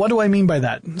 Now, what do I mean by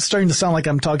that? It's starting to sound like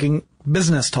I'm talking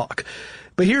business talk.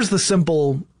 But here's the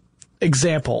simple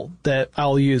example that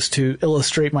I'll use to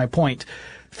illustrate my point.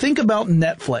 Think about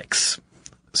Netflix.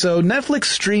 So Netflix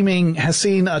streaming has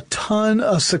seen a ton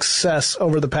of success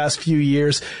over the past few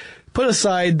years. Put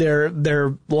aside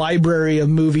their library of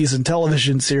movies and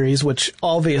television series, which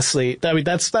obviously, I mean,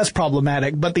 that's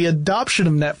problematic, but the adoption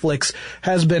of Netflix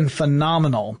has been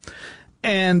phenomenal.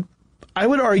 And I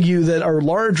would argue that a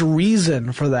large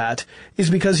reason for that is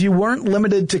because you weren't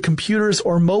limited to computers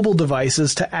or mobile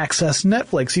devices to access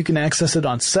Netflix. You can access it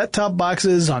on set-top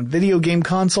boxes, on video game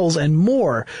consoles, and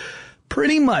more.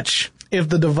 Pretty much, if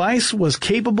the device was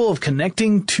capable of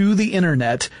connecting to the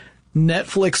internet,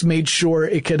 Netflix made sure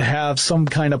it could have some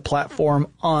kind of platform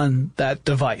on that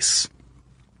device.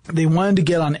 They wanted to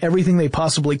get on everything they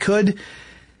possibly could,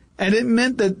 and it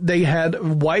meant that they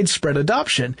had widespread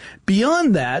adoption.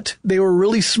 Beyond that, they were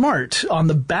really smart. On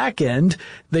the back end,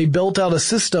 they built out a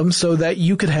system so that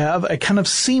you could have a kind of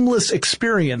seamless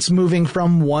experience moving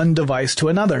from one device to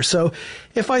another. So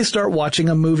if I start watching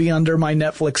a movie under my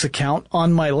Netflix account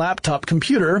on my laptop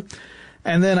computer,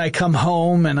 and then I come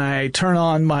home and I turn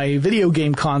on my video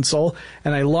game console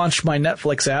and I launch my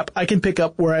Netflix app, I can pick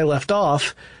up where I left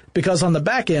off because on the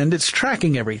back end, it's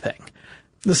tracking everything.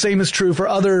 The same is true for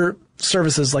other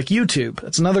services like YouTube.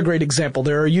 That's another great example.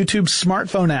 There are YouTube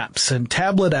smartphone apps and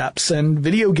tablet apps and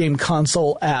video game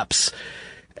console apps.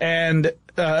 And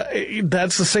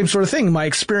that's the same sort of thing. My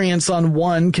experience on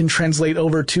one can translate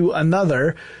over to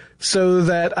another so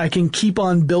that I can keep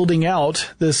on building out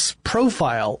this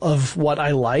profile of what I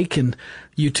like, and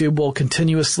YouTube will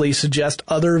continuously suggest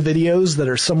other videos that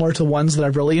are similar to ones that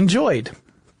I've really enjoyed.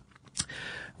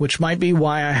 Which might be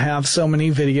why I have so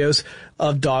many videos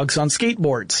of dogs on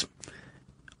skateboards.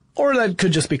 Or that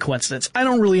could just be coincidence. I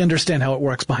don't really understand how it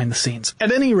works behind the scenes.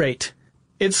 At any rate,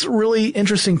 it's really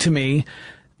interesting to me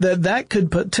that that could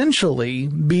potentially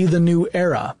be the new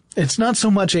era. It's not so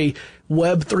much a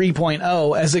Web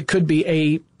 3.0 as it could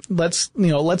be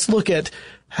let's look at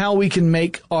how we can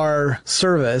make our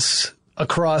service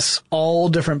across all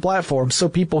different platforms so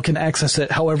people can access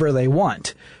it however they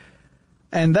want.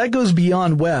 And that goes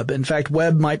beyond web. In fact,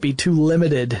 web might be too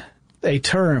limited a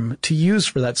term to use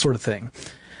for that sort of thing.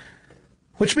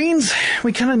 Which means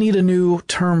we kind of need a new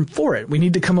term for it. We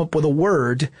need to come up with a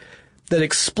word that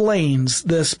explains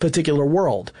this particular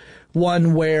world.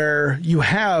 One where you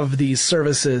have these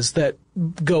services that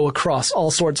go across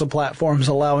all sorts of platforms,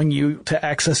 allowing you to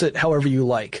access it however you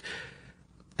like.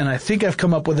 And I think I've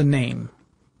come up with a name.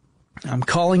 I'm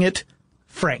calling it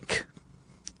Frank.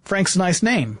 Frank's a nice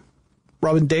name.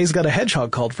 Robin Day's got a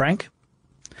hedgehog called Frank.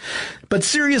 But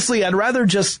seriously, I'd rather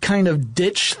just kind of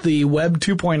ditch the Web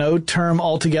 2.0 term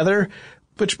altogether,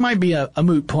 which might be a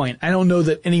moot point. I don't know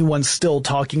that anyone's still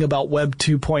talking about Web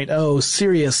 2.0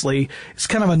 seriously. It's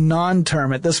kind of a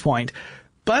non-term at this point.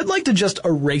 But I'd like to just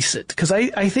erase it, because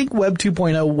I think Web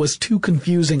 2.0 was too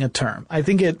confusing a term. I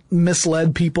think it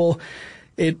misled people.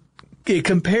 It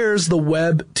compares the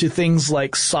web to things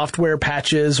like software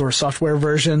patches or software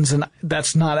versions, and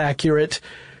that's not accurate.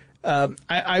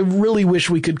 I really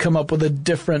wish we could come up with a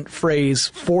different phrase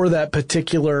for that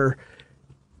particular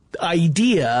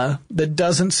idea that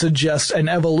doesn't suggest an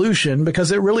evolution,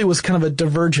 because it really was kind of a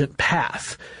divergent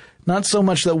path. Not so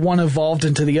much that one evolved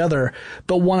into the other,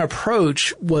 but one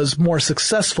approach was more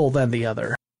successful than the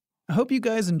other. I hope you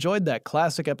guys enjoyed that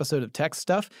classic episode of Tech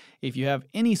Stuff. If you have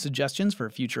any suggestions for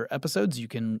future episodes, you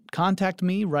can contact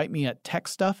me, write me at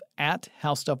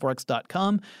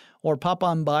techstuff@howstuffworks.com, or pop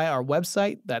on by our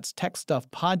website. That's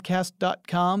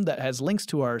techstuffpodcast.com. That has links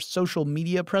to our social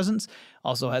media presence,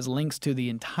 also has links to the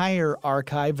entire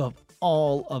archive of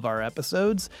all of our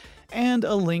episodes. and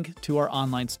a link to our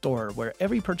online store where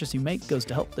every purchase you make goes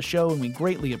to help the show, and we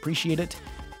greatly appreciate it.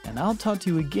 And I'll talk to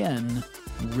you again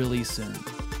really soon.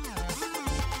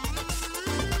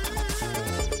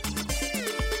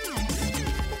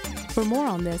 For more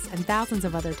on this and thousands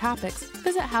of other topics,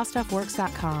 visit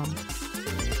howstuffworks.com.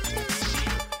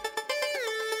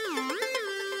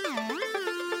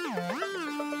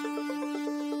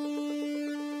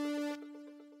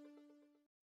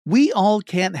 We all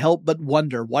can't help but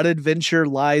wonder what adventure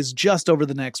lies just over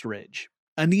the next ridge.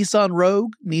 A Nissan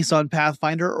Rogue, Nissan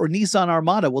Pathfinder, or Nissan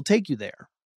Armada will take you there.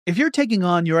 If you're taking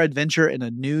on your adventure in a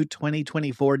new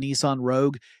 2024 Nissan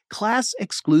Rogue,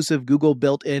 class-exclusive Google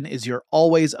built-in is your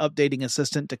always updating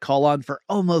assistant to call on for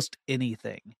almost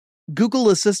anything. Google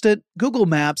Assistant, Google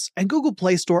Maps, and Google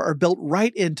Play Store are built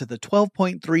right into the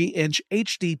 12.3-inch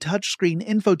HD touchscreen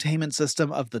infotainment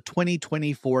system of the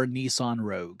 2024 Nissan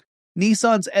Rogue.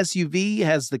 Nissan's SUV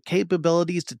has the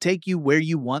capabilities to take you where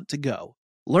you want to go.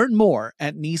 Learn more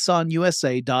at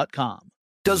nissanusa.com.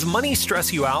 Does money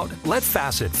stress you out? Let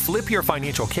Facet flip your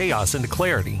financial chaos into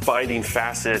clarity. Finding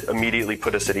Facet immediately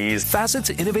put us at ease. Facet's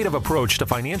innovative approach to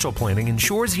financial planning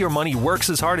ensures your money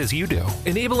works as hard as you do,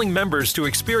 enabling members to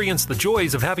experience the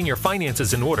joys of having your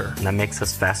finances in order. And that makes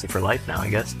us Facet for life now, I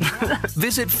guess.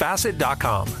 Visit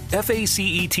Facet.com,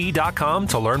 FACET.com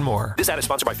to learn more. This ad is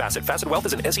sponsored by Facet. Facet Wealth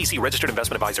is an SEC registered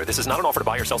investment advisor. This is not an offer to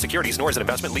buy or sell securities, nor is it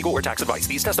investment, legal, or tax advice.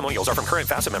 These testimonials are from current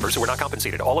Facet members who are not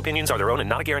compensated. All opinions are their own and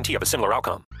not a guarantee of a similar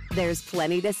outcome. There's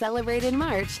plenty to celebrate in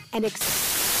March and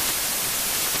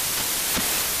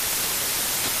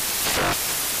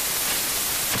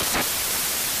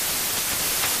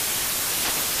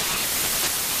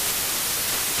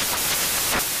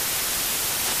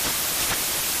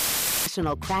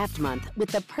National Craft Month with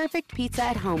the Perfect Pizza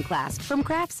at Home class from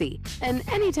Craftsy. And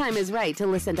anytime is right to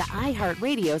listen to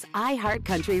iHeartRadio's iHeart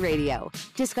Country Radio.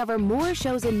 Discover more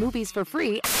shows and movies for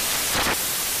free.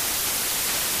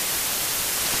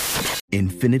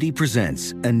 Infiniti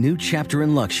presents a new chapter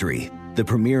in luxury, the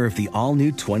premiere of the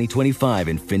all-new 2025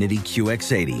 Infiniti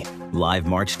QX80, live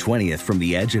March 20th from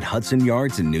the Edge at Hudson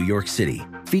Yards in New York City,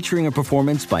 featuring a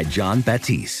performance by John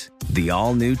Batiste. The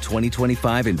all-new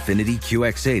 2025 Infiniti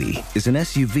QX80 is an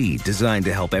SUV designed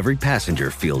to help every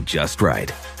passenger feel just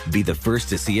right. Be the first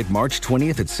to see it March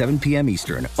 20th at 7 p.m.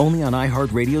 Eastern, only on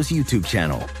iHeartRadio's YouTube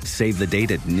channel. Save the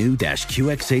date at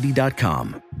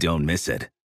new-QX80.com. Don't miss it.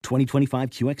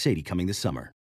 2025 QX80 coming this summer.